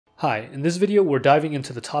Hi, in this video we're diving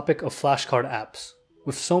into the topic of flashcard apps.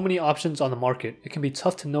 With so many options on the market, it can be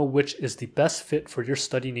tough to know which is the best fit for your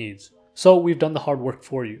study needs. So we've done the hard work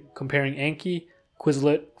for you, comparing Anki,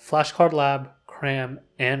 Quizlet, Flashcard Lab, Cram,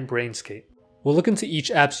 and Brainscape. We'll look into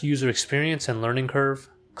each app's user experience and learning curve,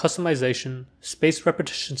 customization, spaced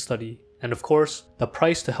repetition study, and of course, the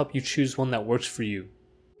price to help you choose one that works for you.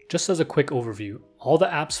 Just as a quick overview, all the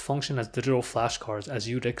apps function as digital flashcards as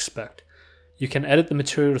you'd expect. You can edit the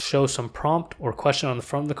material to show some prompt or question on the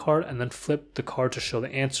front of the card and then flip the card to show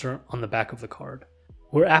the answer on the back of the card.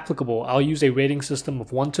 Where applicable, I'll use a rating system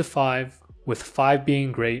of 1 to 5, with 5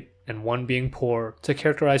 being great and 1 being poor to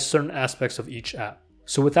characterize certain aspects of each app.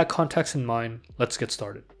 So with that context in mind, let's get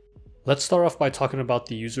started. Let's start off by talking about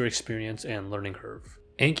the user experience and learning curve.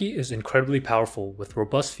 Anki is incredibly powerful with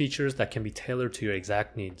robust features that can be tailored to your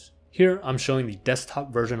exact needs. Here, I'm showing the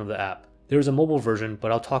desktop version of the app. There is a mobile version, but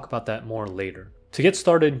I'll talk about that more later. To get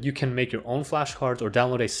started, you can make your own flashcards or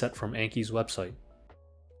download a set from Anki's website.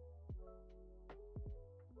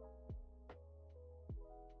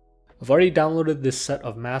 I've already downloaded this set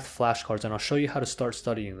of math flashcards and I'll show you how to start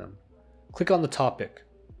studying them. Click on the topic.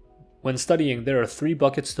 When studying, there are 3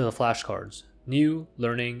 buckets to the flashcards: new,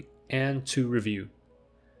 learning, and to review.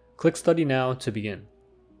 Click Study Now to begin.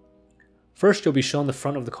 First, you'll be shown the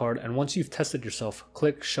front of the card, and once you've tested yourself,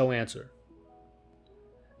 click Show Answer.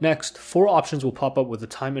 Next, 4 options will pop up with a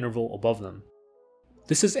time interval above them.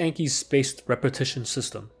 This is Anki's spaced repetition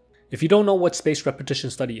system. If you don't know what spaced repetition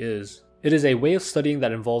study is, it is a way of studying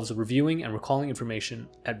that involves reviewing and recalling information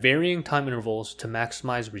at varying time intervals to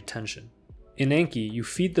maximize retention. In Anki, you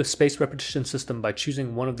feed the spaced repetition system by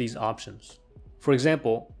choosing one of these options. For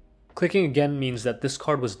example, clicking again means that this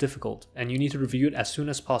card was difficult and you need to review it as soon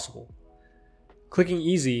as possible. Clicking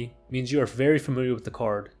easy means you are very familiar with the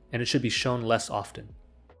card and it should be shown less often.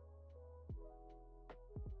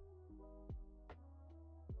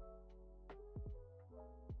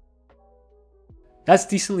 That's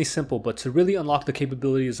decently simple, but to really unlock the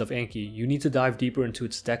capabilities of Anki, you need to dive deeper into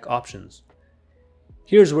its deck options.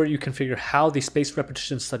 Here's where you configure how the spaced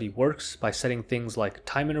repetition study works by setting things like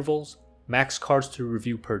time intervals, max cards to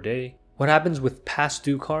review per day, what happens with past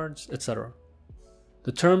due cards, etc.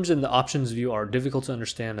 The terms in the options view are difficult to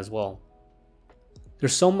understand as well.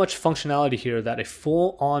 There's so much functionality here that a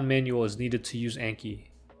full-on manual is needed to use Anki,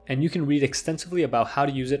 and you can read extensively about how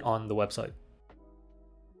to use it on the website.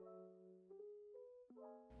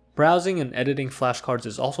 Browsing and editing flashcards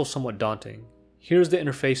is also somewhat daunting. Here's the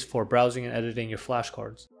interface for browsing and editing your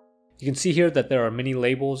flashcards. You can see here that there are many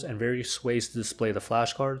labels and various ways to display the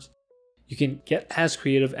flashcards. You can get as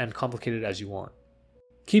creative and complicated as you want.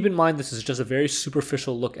 Keep in mind this is just a very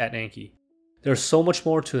superficial look at Anki. There's so much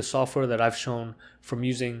more to the software that I've shown, from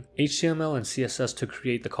using HTML and CSS to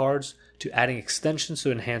create the cards, to adding extensions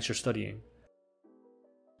to enhance your studying.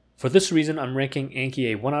 For this reason, I'm ranking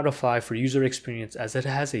Anki a 1 out of 5 for user experience, as it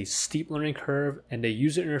has a steep learning curve and a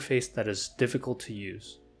user interface that is difficult to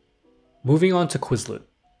use. Moving on to Quizlet.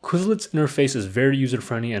 Quizlet's interface is very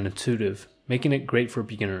user-friendly and intuitive, making it great for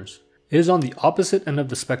beginners. It is on the opposite end of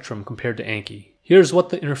the spectrum compared to Anki. Here's what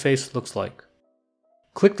the interface looks like.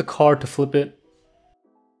 Click the card to flip it.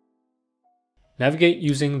 Navigate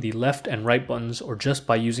using the left and right buttons or just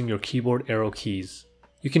by using your keyboard arrow keys.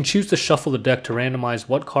 You can choose to shuffle the deck to randomize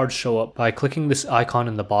what cards show up by clicking this icon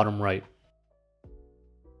in the bottom right.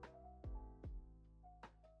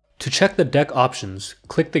 To check the deck options,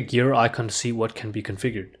 click the gear icon to see what can be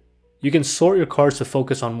configured. You can sort your cards to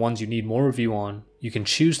focus on ones you need more review on, you can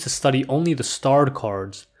choose to study only the starred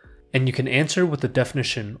cards, and you can answer with the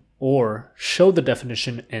definition or show the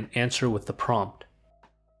definition and answer with the prompt.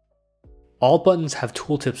 All buttons have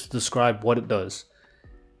tooltips to describe what it does.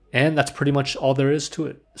 And that's pretty much all there is to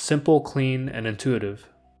it. Simple, clean, and intuitive.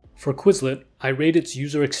 For Quizlet, I rate its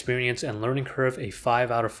user experience and learning curve a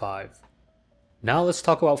 5 out of 5. Now let's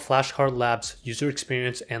talk about Flashcard Lab's user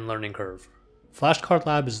experience and learning curve. Flashcard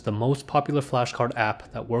Lab is the most popular flashcard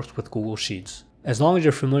app that works with Google Sheets. As long as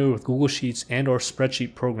you're familiar with Google Sheets and/or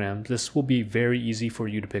spreadsheet programs, this will be very easy for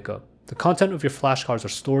you to pick up. The content of your flashcards are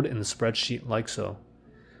stored in the spreadsheet like so.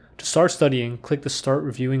 To start studying, click the Start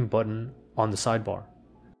Reviewing button on the sidebar.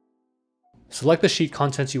 Select the sheet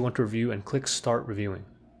contents you want to review and click Start Reviewing.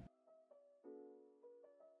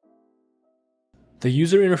 The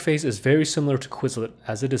user interface is very similar to Quizlet,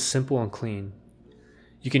 as it is simple and clean.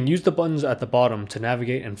 You can use the buttons at the bottom to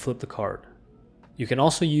navigate and flip the card. You can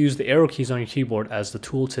also use the arrow keys on your keyboard as the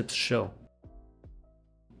tooltips show.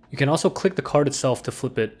 You can also click the card itself to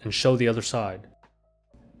flip it and show the other side.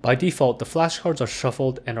 By default, the flashcards are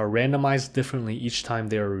shuffled and are randomized differently each time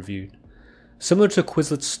they are reviewed. Similar to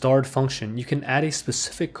Quizlet's starred function, you can add a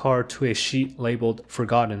specific card to a sheet labeled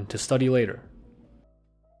Forgotten to study later.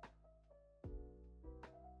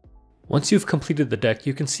 Once you've completed the deck,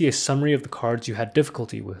 you can see a summary of the cards you had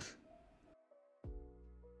difficulty with.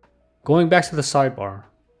 Going back to the sidebar,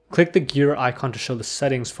 click the gear icon to show the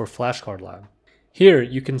settings for Flashcard Lab. Here,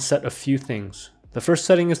 you can set a few things. The first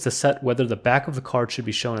setting is to set whether the back of the card should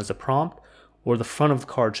be shown as a prompt or the front of the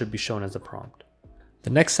card should be shown as a prompt. The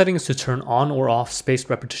next setting is to turn on or off spaced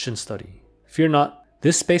repetition study. Fear not,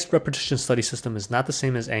 this spaced repetition study system is not the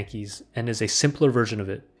same as Anki's and is a simpler version of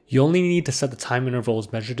it. You only need to set the time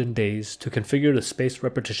intervals measured in days to configure the spaced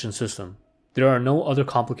repetition system. There are no other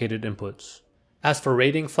complicated inputs. As for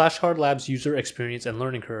rating Flashcard Lab's user experience and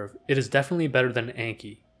learning curve, it is definitely better than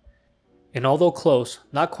Anki. And although close,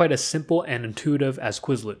 not quite as simple and intuitive as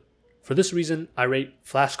Quizlet. For this reason, I rate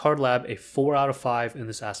Flashcard Lab a 4 out of 5 in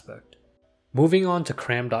this aspect. Moving on to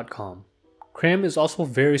Cram.com. Cram is also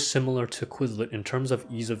very similar to Quizlet in terms of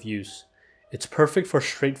ease of use. It's perfect for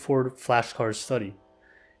straightforward flashcard study.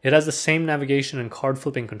 It has the same navigation and card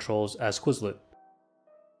flipping controls as Quizlet.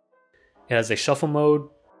 It has a shuffle mode.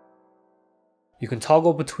 You can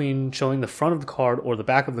toggle between showing the front of the card or the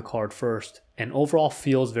back of the card first, and overall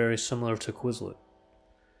feels very similar to Quizlet.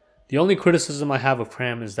 The only criticism I have of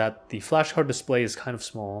Cram is that the flashcard display is kind of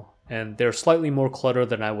small, and they're slightly more cluttered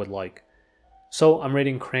than I would like. So I'm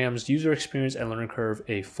rating Cram's user experience and learning curve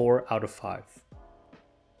a 4 out of 5.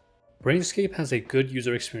 Brainscape has a good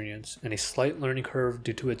user experience and a slight learning curve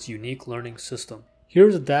due to its unique learning system. Here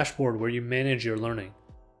is a dashboard where you manage your learning.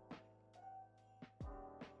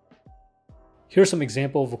 Here are some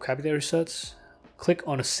example vocabulary sets. Click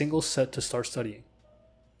on a single set to start studying.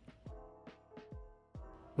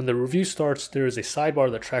 When the review starts, there is a sidebar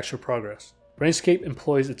that tracks your progress. Brainscape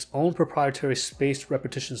employs its own proprietary spaced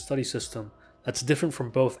repetition study system that's different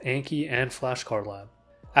from both Anki and Flashcard Lab.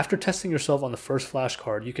 After testing yourself on the first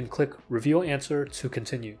flashcard, you can click Reveal Answer to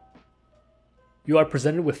continue. You are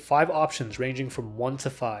presented with 5 options ranging from 1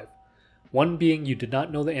 to 5, 1 being you did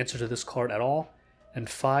not know the answer to this card at all, and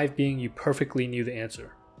 5 being you perfectly knew the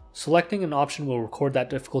answer. Selecting an option will record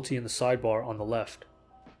that difficulty in the sidebar on the left.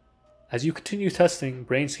 As you continue testing,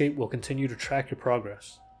 Brainscape will continue to track your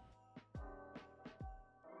progress.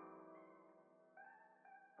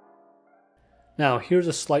 Now, here's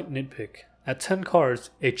a slight nitpick. At 10 cards,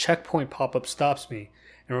 a checkpoint pop-up stops me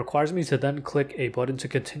and requires me to then click a button to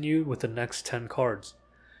continue with the next 10 cards.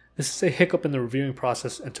 This is a hiccup in the reviewing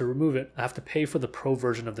process, and to remove it, I have to pay for the pro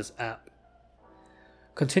version of this app.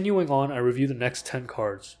 Continuing on, I review the next 10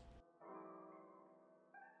 cards.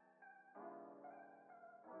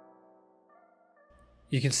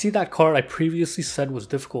 You can see that card I previously said was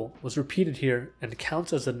difficult was repeated here and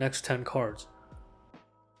counts as the next 10 cards.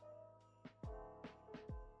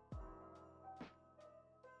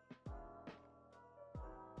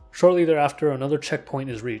 Shortly thereafter, another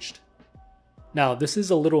checkpoint is reached. Now, this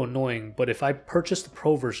is a little annoying, but if I purchase the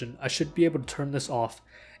pro version, I should be able to turn this off,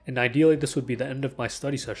 and ideally this would be the end of my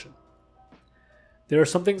study session. There are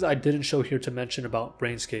some things I didn't show here to mention about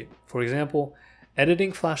Brainscape. For example,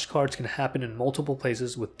 editing flashcards can happen in multiple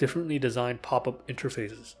places with differently designed pop-up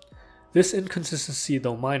interfaces. This inconsistency,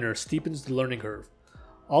 though minor, steepens the learning curve.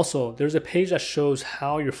 Also, there's a page that shows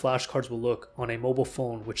how your flashcards will look on a mobile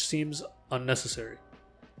phone, which seems unnecessary.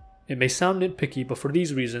 It may sound nitpicky, but for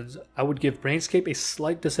these reasons, I would give Brainscape a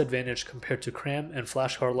slight disadvantage compared to Cram and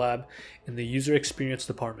Flashcard Lab in the user experience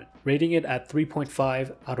department, rating it at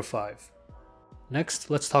 3.5 out of 5. Next,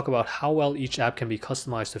 let's talk about how well each app can be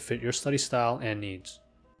customized to fit your study style and needs.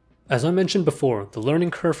 As I mentioned before, the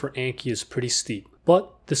learning curve for Anki is pretty steep, but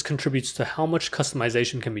this contributes to how much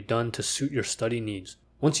customization can be done to suit your study needs.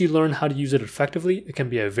 Once you learn how to use it effectively, it can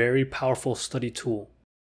be a very powerful study tool.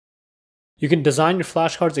 You can design your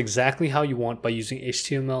flashcards exactly how you want by using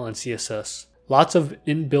HTML and CSS. Lots of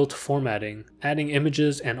inbuilt formatting, adding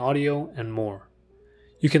images and audio, and more.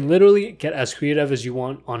 You can literally get as creative as you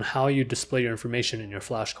want on how you display your information in your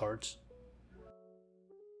flashcards.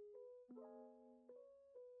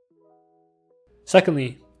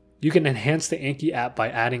 Secondly, you can enhance the Anki app by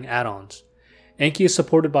adding add-ons. Anki is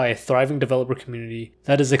supported by a thriving developer community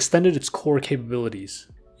that has extended its core capabilities.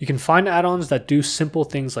 You can find add-ons that do simple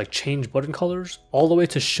things like change button colors, all the way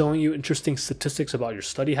to showing you interesting statistics about your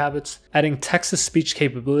study habits, adding text-to-speech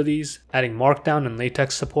capabilities, adding markdown and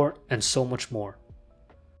latex support, and so much more.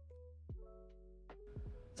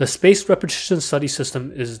 The spaced repetition study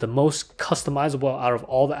system is the most customizable out of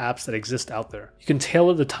all the apps that exist out there. You can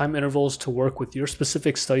tailor the time intervals to work with your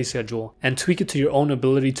specific study schedule and tweak it to your own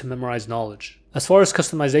ability to memorize knowledge. As far as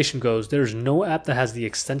customization goes, there is no app that has the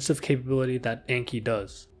extensive capability that Anki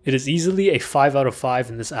does. It is easily a 5 out of 5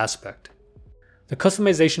 in this aspect. The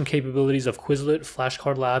customization capabilities of Quizlet,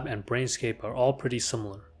 Flashcard Lab, and Brainscape are all pretty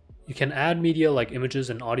similar. You can add media like images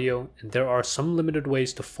and audio, and there are some limited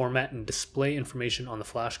ways to format and display information on the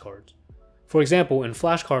flashcards. For example, in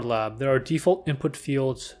Flashcard Lab, there are default input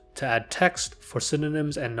fields to add text for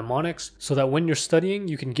synonyms and mnemonics so that when you're studying,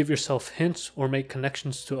 you can give yourself hints or make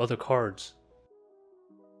connections to other cards.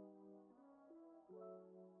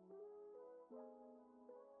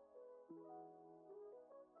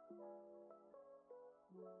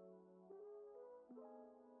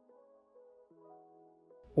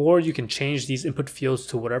 Or you can change these input fields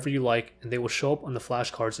to whatever you like and they will show up on the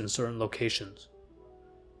flashcards in certain locations.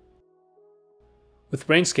 With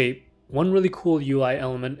Brainscape, one really cool UI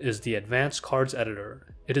element is the Advanced Cards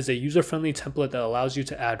Editor. It is a user-friendly template that allows you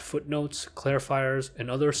to add footnotes, clarifiers, and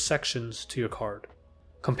other sections to your card.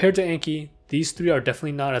 Compared to Anki, these three are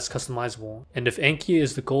definitely not as customizable, and if Anki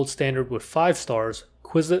is the gold standard with 5 stars,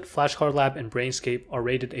 Quizlet, Flashcard Lab, and Brainscape are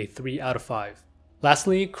rated a 3 out of 5.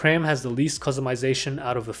 Lastly, Cram has the least customization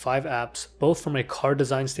out of the 5 apps, both from a card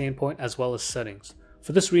design standpoint as well as settings.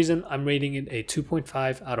 For this reason, I'm rating it a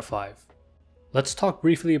 2.5 out of 5. Let's talk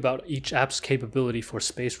briefly about each app's capability for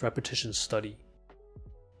spaced repetition study.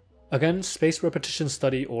 Again, spaced repetition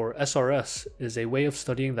study, or SRS, is a way of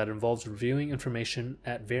studying that involves reviewing information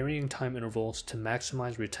at varying time intervals to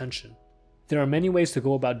maximize retention. There are many ways to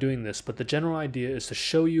go about doing this, but the general idea is to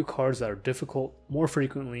show you cards that are difficult more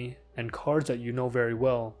frequently and cards that you know very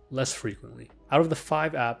well less frequently. Out of the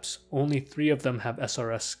 5 apps, only 3 of them have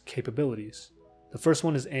SRS capabilities. The first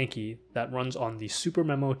one is Anki, that runs on the Super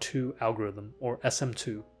Memo 2 algorithm, or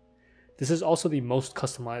SM2. This is also the most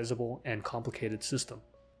customizable and complicated system.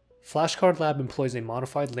 Flashcard Lab employs a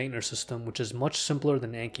modified Laintner system which is much simpler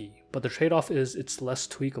than Anki, but the trade-off is it's less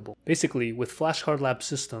tweakable. Basically, with Flashcard Lab's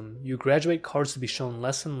system, you graduate cards to be shown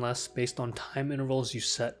less and less based on time intervals you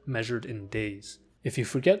set measured in days. If you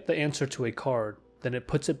forget the answer to a card, then it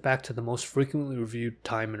puts it back to the most frequently reviewed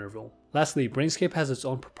time interval. Lastly, Brainscape has its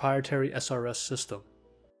own proprietary SRS system.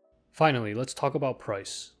 Finally, let's talk about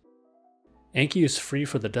price. Anki is free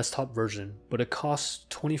for the desktop version, but it costs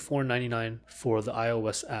 $24.99 for the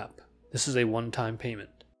iOS app. This is a one-time payment.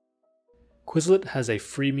 Quizlet has a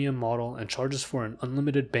freemium model and charges for an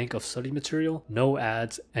unlimited bank of study material, no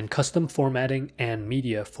ads, and custom formatting and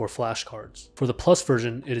media for flashcards. For the Plus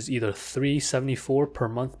version, it is either $3.74 per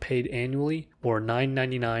month paid annually or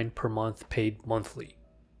 $9.99 per month paid monthly.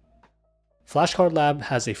 Flashcard Lab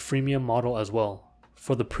has a freemium model as well.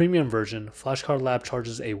 For the premium version, Flashcard Lab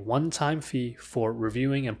charges a one-time fee for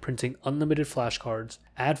reviewing and printing unlimited flashcards,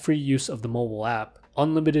 ad-free use of the mobile app,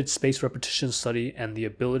 unlimited spaced repetition study, and the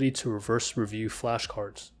ability to reverse review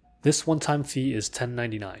flashcards. This one-time fee is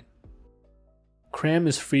 $10.99. Cram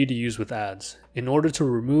is free to use with ads. In order to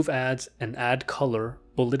remove ads and add color,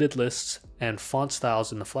 bulleted lists, and font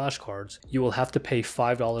styles in the flashcards, you will have to pay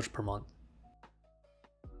 $5 per month.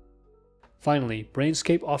 Finally,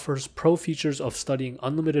 Brainscape offers pro features of studying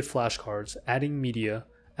unlimited flashcards, adding media,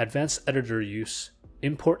 advanced editor use,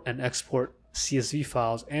 import and export CSV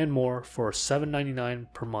files, and more for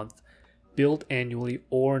 $7.99 per month, billed annually,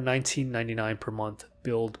 or $19.99 per month,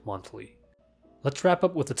 billed monthly. Let's wrap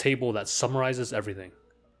up with a table that summarizes everything.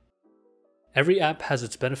 Every app has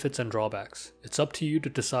its benefits and drawbacks. It's up to you to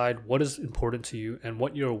decide what is important to you and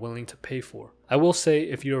what you are willing to pay for. I will say,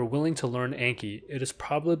 if you are willing to learn Anki, it is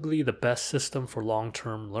probably the best system for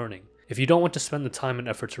long-term learning. If you don't want to spend the time and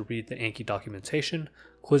effort to read the Anki documentation,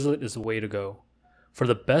 Quizlet is the way to go. For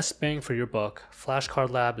the best bang for your buck, Flashcard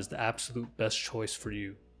Lab is the absolute best choice for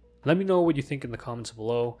you. Let me know what you think in the comments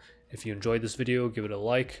below. If you enjoyed this video, give it a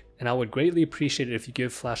like, and I would greatly appreciate it if you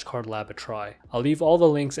give Flashcard Lab a try. I'll leave all the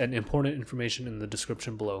links and important information in the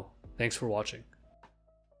description below. Thanks for watching.